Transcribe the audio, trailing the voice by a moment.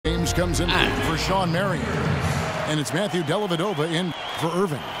Williams comes in for Sean Marion. And it's Matthew Dellavedova in for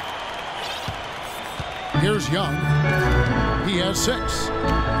Irving. Here's Young. He has 6.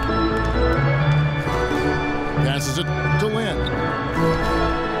 Passes it to Lynn.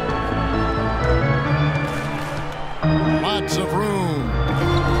 Lots of room.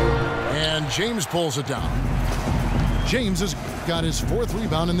 And James pulls it down. James has got his 4th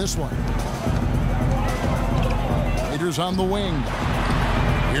rebound in this one. Raiders on the wing.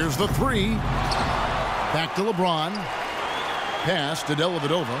 Here's the 3. Back to LeBron. Pass to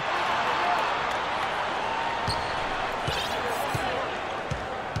Dellavedova.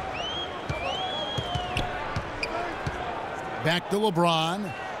 Back to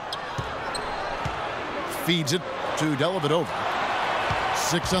LeBron. Feeds it to Dellavedova.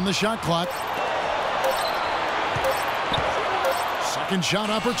 6 on the shot clock. Second shot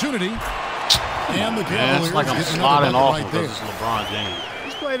opportunity. And the Cavaliers it's like I'm sliding off right of there. this LeBron James.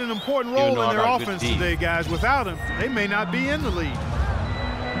 He's played an important role in their offense today, guys. Without him, they may not be in the lead.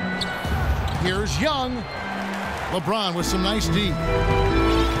 Here's Young. LeBron with some nice D.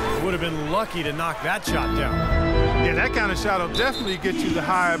 Would have been lucky to knock that shot down. Yeah, that kind of shot will definitely get you the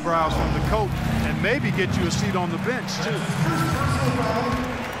high eyebrows from the coach and maybe get you a seat on the bench, too.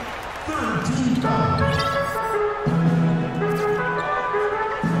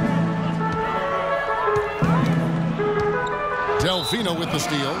 Delfino with the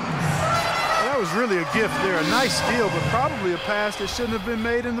steal. Well, that was really a gift there. A nice steal, but probably a pass that shouldn't have been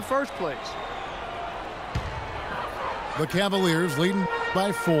made in the first place. The Cavaliers leading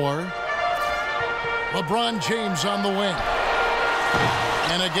by 4. LeBron James on the wing.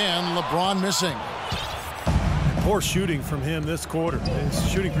 And again, LeBron missing. Poor shooting from him this quarter.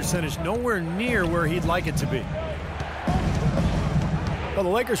 His shooting percentage nowhere near where he'd like it to be. Well, the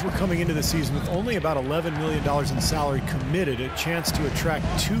Lakers were coming into the season with only about $11 million in salary committed, a chance to attract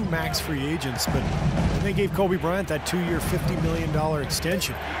 2 max free agents, but they gave Kobe Bryant that 2-year, $50 million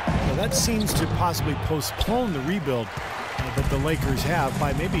extension. Now, that seems to possibly postpone the rebuild that the Lakers have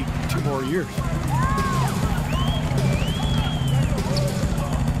by maybe 2 more years.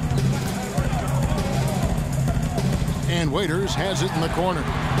 And Waiters has it in the corner.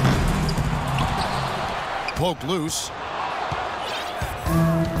 Poked loose.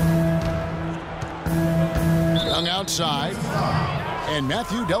 Young outside. And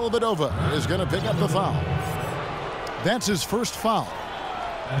Matthew Dellavedova is going to pick up the foul. That's his first foul.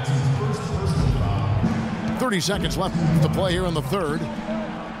 30 seconds left to play here in the 3rd.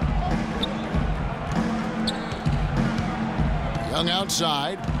 Young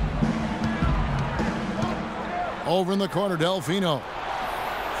outside. Over in the corner, Delfino.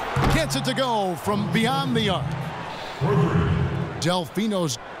 Gets it to go from beyond the arc.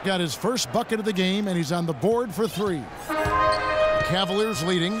 Delfino's got his first bucket of the game, and he's on the board for 3. Cavaliers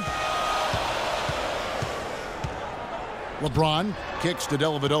leading. LeBron kicks to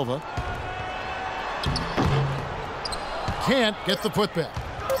Dellavedova. Can't get the putback.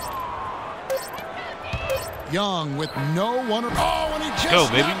 Young with no one. Oh, and he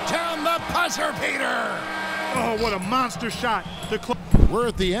just knocked down the buzzer beater. Oh, what a monster shot. We're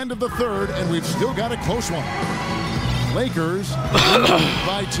at the end of the 3rd, and we've still got a close one. Lakers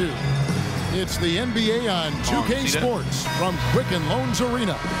by 2. It's the NBA on 2K Sports from Quicken Loans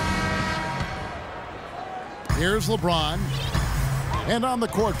Arena. Here's LeBron. And on the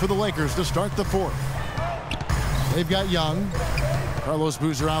court for the Lakers to start the 4th. They've got Young. Carlos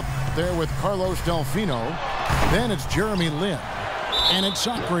Boozer out there with Carlos Delfino. Then it's Jeremy Lin. And it's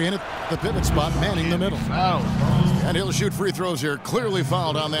Sakri in at the pivot spot, manning the middle. And he'll shoot free throws here. Clearly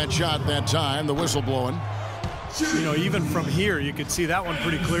fouled on that shot that time. The whistle blowing. You know, even from here, you could see that one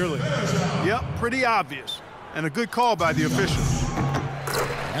pretty clearly. Yep, pretty obvious. And a good call by the official.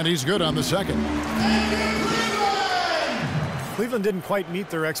 And he's good on the 2nd. Cleveland didn't quite meet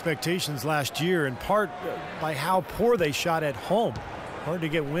their expectations last year, in part by how poor they shot at home. Hard to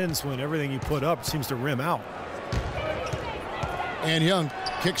get wins when everything you put up seems to rim out. And Young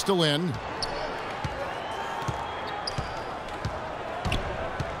kicks to Lynn.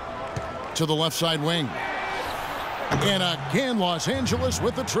 To the left side wing. And again, Los Angeles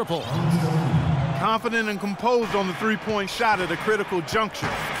with the triple. Confident and composed on the 3-point shot at a critical juncture.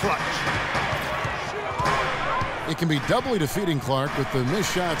 Clutch. It can be doubly defeating, Clark, with the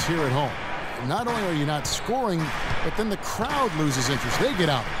missed shots here at home. Not only are you not scoring, but then the crowd loses interest. They get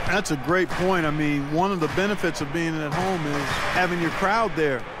out. That's a great point. I mean, one of the benefits of being at home is having your crowd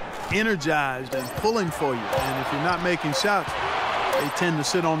there energized and pulling for you. And if you're not making shots, they tend to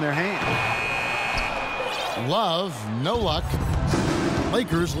sit on their hands. Love, no luck.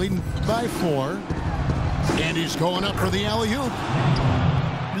 Lakers leading by 4. And he's going up for the alley-oop.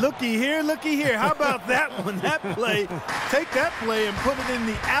 Looky here. How about that one? That play, take that play and put it in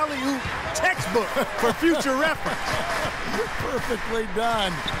the alley-oop textbook for future reference. Perfectly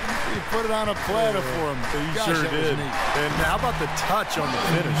done. He put it on a platter for him. He Gosh, sure that was did. neat. And how about the touch on the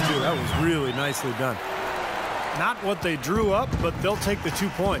finish, too? That was really nicely done. Not what they drew up, but they'll take the 2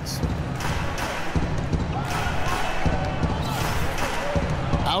 points.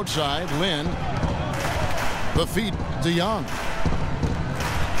 Outside, Lynn. The feed to Young.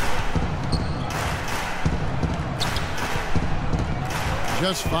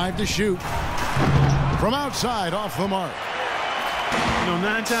 Just 5 to shoot. From outside, off the mark. You know,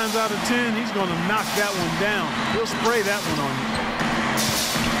 9 times out of 10, he's going to knock that one down. He'll spray that one on you.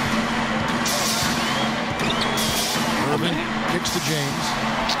 Irving kicks to James.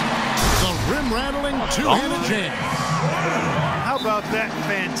 The rim-rattling two-handed James. How about that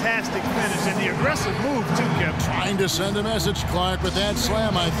fantastic finish and the aggressive move, too, Kevin? Trying to send a message, Clark, with that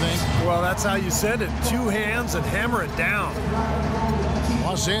slam, I think. Well, that's how you send it. 2 hands and hammer it down.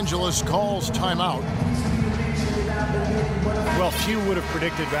 Los Angeles calls timeout. Well, few would have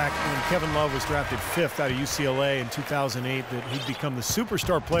predicted back when Kevin Love was drafted 5th out of UCLA in 2008 that he'd become the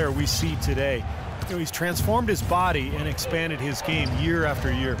superstar player we see today. You know, he's transformed his body and expanded his game year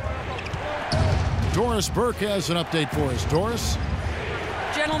after year. Doris Burke has an update for us. Doris?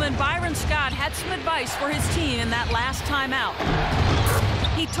 Gentlemen, Byron Scott had some advice for his team in that last timeout.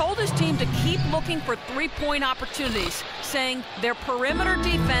 He told his team to keep looking for three-point opportunities, saying their perimeter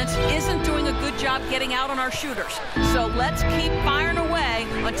defense isn't doing a good job getting out on our shooters. So let's keep firing away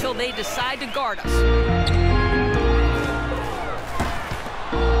until they decide to guard us.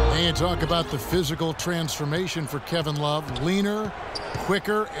 And you talk about the physical transformation for Kevin Love. Leaner,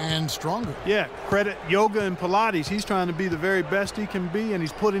 quicker, and stronger. Yeah, credit yoga and Pilates. He's trying to be the very best he can be, and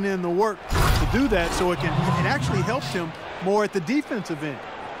he's putting in the work to do that, so it actually helps him more at the defensive end.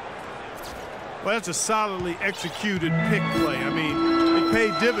 Well, that's a solidly executed pick play. I mean, it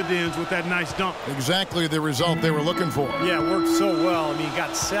paid dividends with that nice dunk. Exactly the result they were looking for. Yeah, it worked so well. I mean, he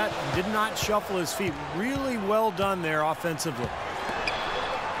got set and did not shuffle his feet. Really well done there offensively.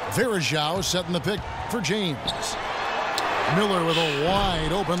 Varejao setting the pick for James. Miller with a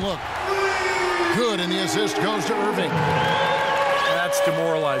wide open look. Good, and the assist goes to Irving. That's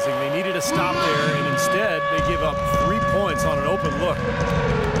demoralizing. They needed a stop there, and instead they give up 3 points on an open look.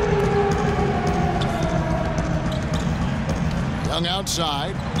 Young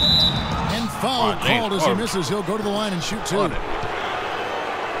outside. And foul called as he misses. He'll go to the line and shoot 2. You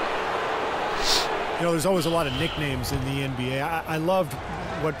know, there's always a lot of nicknames in the NBA. I loved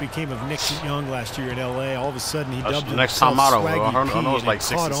what became of Nick Young last year in L.A. All of a sudden, he dubbed next himself time out, Swaggy P, I know it's like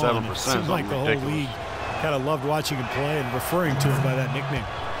and it caught on. 67%. It seemed like the whole ridiculous. league kind of loved watching him play and referring to him by that nickname.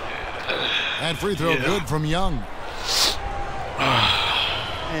 That free throw good from Young.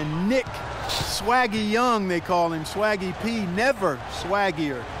 And Nick Swaggy Young, they call him, Swaggy P, never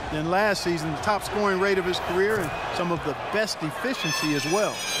swaggier than last season. The top scoring rate of his career and some of the best efficiency as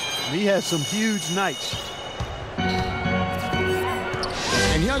well. And he has some huge nights.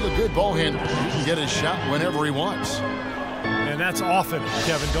 And Young, a good ball handler. He can get his shot whenever he wants. And that's often,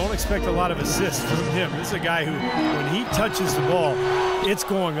 Kevin. Don't expect a lot of assists from him. This is a guy who, when he touches the ball, it's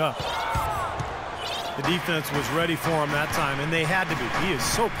going up. The defense was ready for him that time, and they had to be. He is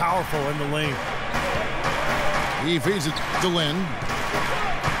so powerful in the lane. He feeds it to Lynn.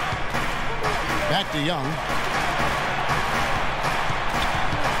 Back to Young.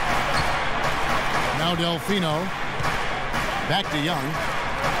 Now Delfino. Back to Young.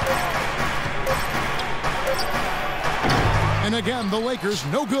 And again, the Lakers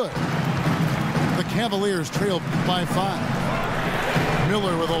no good. The Cavaliers trailed by 5.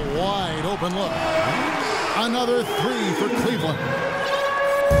 Miller with a wide open look. Another 3 for Cleveland.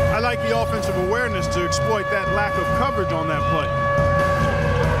 I like the offensive awareness to exploit that lack of coverage on that play.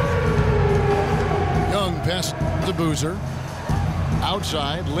 Young pass to Boozer.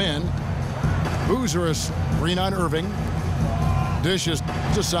 Outside, Lynn. Boozer is screen on Irving. Dishes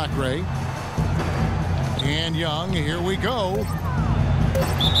to Sacre. And Young, here we go.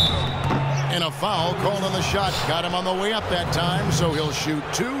 And a foul called on the shot. Got him on the way up that time, so he'll shoot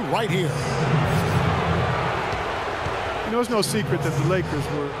 2 right here. You know, it's no secret that the Lakers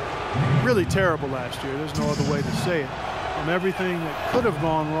were really terrible last year. There's no other way to say it. From everything that could have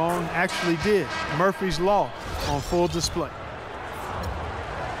gone wrong, actually did. Murphy's Law on full display.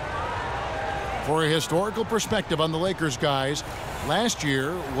 For a historical perspective on the Lakers, guys, last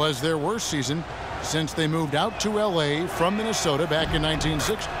year was their worst season since they moved out to L.A. from Minnesota back in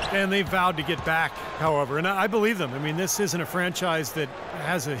 1960. And they vowed to get back, however, and I believe them. I mean, this isn't a franchise that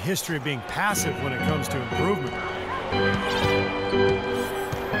has a history of being passive when it comes to improvement.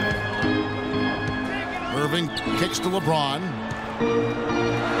 Irving kicks to LeBron.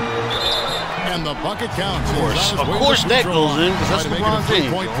 And the bucket counts. Of course that goes in, because that's LeBron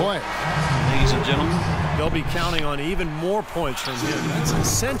James. Point play. Ladies and gentlemen. They'll be counting on even more points from him. That's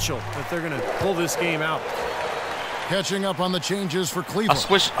essential that they're going to pull this game out. Catching up on the changes for Cleveland.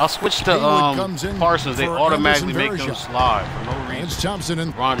 I'll switch to Parsons. They automatically make them slide for no reason. It's Thompson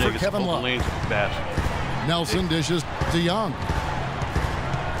and LeBron for James Kevin Love. Nelson dishes to Young.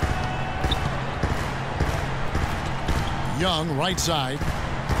 Young, right side,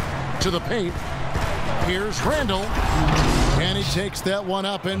 to the paint. Here's Randall. And he takes that one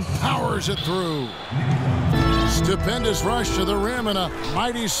up and powers it through. Stupendous rush to the rim and a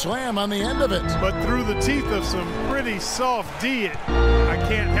mighty slam on the end of it. But through the teeth of some pretty soft D, I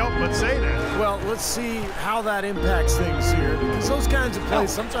can't help but say that. Well, let's see how that impacts things here, because those kinds of plays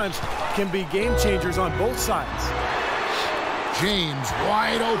sometimes can be game changers on both sides. James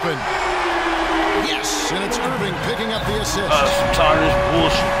wide open. Yes, and it's Irving picking up the assist. I'm tired of this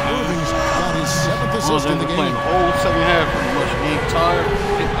bullshit. Irving's got his 7th assist in the game. Playing the whole second half pretty much. He ain't tired.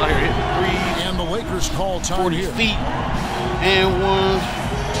 Hitting threes. And the Lakers call time 40 here. feet and one.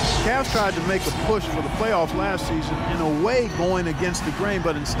 Cavs tried to make a push for the playoffs last season, in a way going against the grain,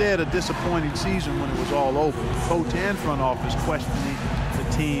 but instead a disappointing season when it was all over. Coach and front office questioning the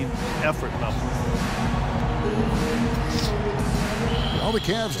team effort level. Well, the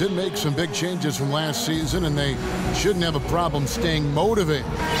Cavs did make some big changes from last season, and they shouldn't have a problem staying motivated,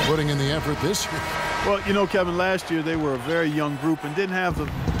 putting in the effort this year. Well, you know, Kevin, last year they were a very young group and didn't have the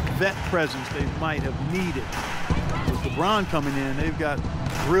vet presence they might have needed. With LeBron coming in, they've got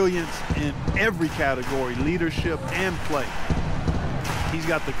brilliance in every category, leadership and play. He's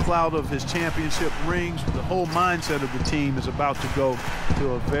got the clout of his championship rings. The whole mindset of the team is about to go to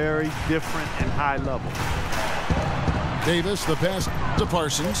a very different and high level. Davis, the pass to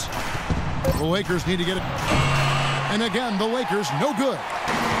Parsons. The Lakers need to get it. And again, the Lakers, no good.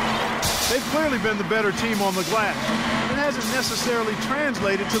 They've clearly been the better team on the glass. It hasn't necessarily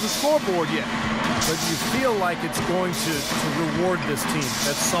translated to the scoreboard yet. But you feel like it's going to reward this team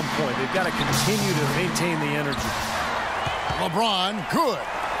at some point. They've got to continue to maintain the energy. LeBron, good.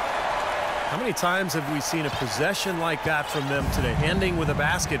 How many times have we seen a possession like that from them today, ending with a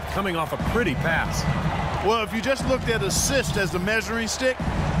basket coming off a pretty pass? Well, if you just looked at assists as the measuring stick,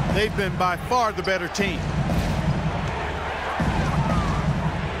 they've been by far the better team.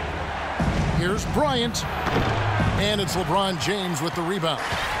 Here's Bryant. And it's LeBron James with the rebound.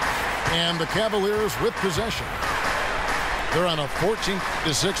 And the Cavaliers with possession. They're on a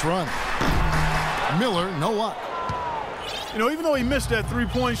 14-6 run. Miller, no luck. You know, even though he missed that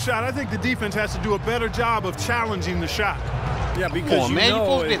three-point shot, I think the defense has to do a better job of challenging the shot. Yeah, because you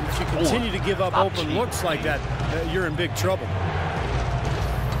know if you continue to give up open looks like that, you're in big trouble.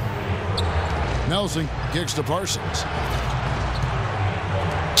 Nelson kicks to Parsons.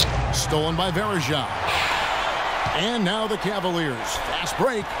 Stolen by Varejao. And now the Cavaliers. Fast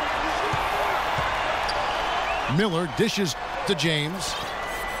break. Miller dishes to James.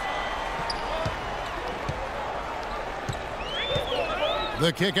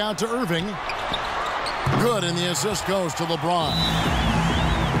 The kick out to Irving. Good, and the assist goes to LeBron.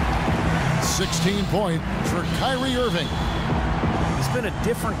 16-point for Kyrie Irving. He's been a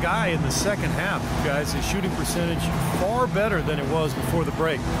different guy in the second half, guys. His shooting percentage far better than it was before the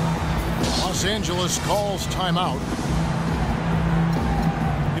break. Los Angeles calls timeout.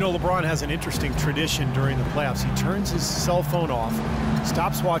 You know, LeBron has an interesting tradition during the playoffs. He turns his cell phone off,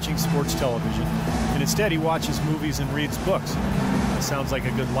 stops watching sports television, and instead he watches movies and reads books. That sounds like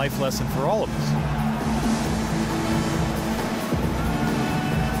a good life lesson for all of us.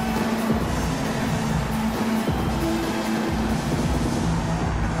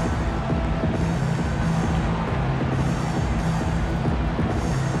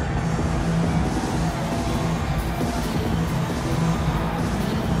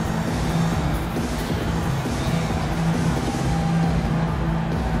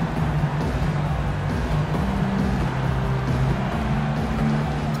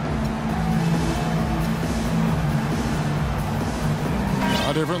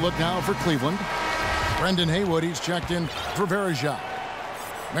 A different look now for Cleveland. Brendan Haywood, he's checked in for Varejao.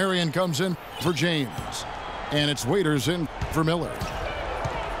 Marion comes in for James. And it's Waiters in for Miller.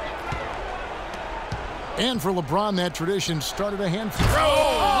 And for LeBron, that tradition started a handful.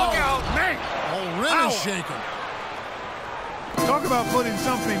 Oh, look out, man! Oh, rim is shaken. Talk about putting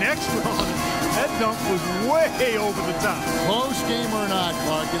something extra on it. That dunk was way over the top. Close game or not,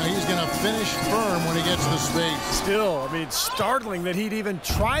 Clark, you know, he's going to finish firm when he gets the space. Still, I mean, it's startling that he'd even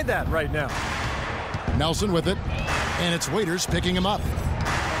try that right now. Nelson with it, and it's Waiters picking him up.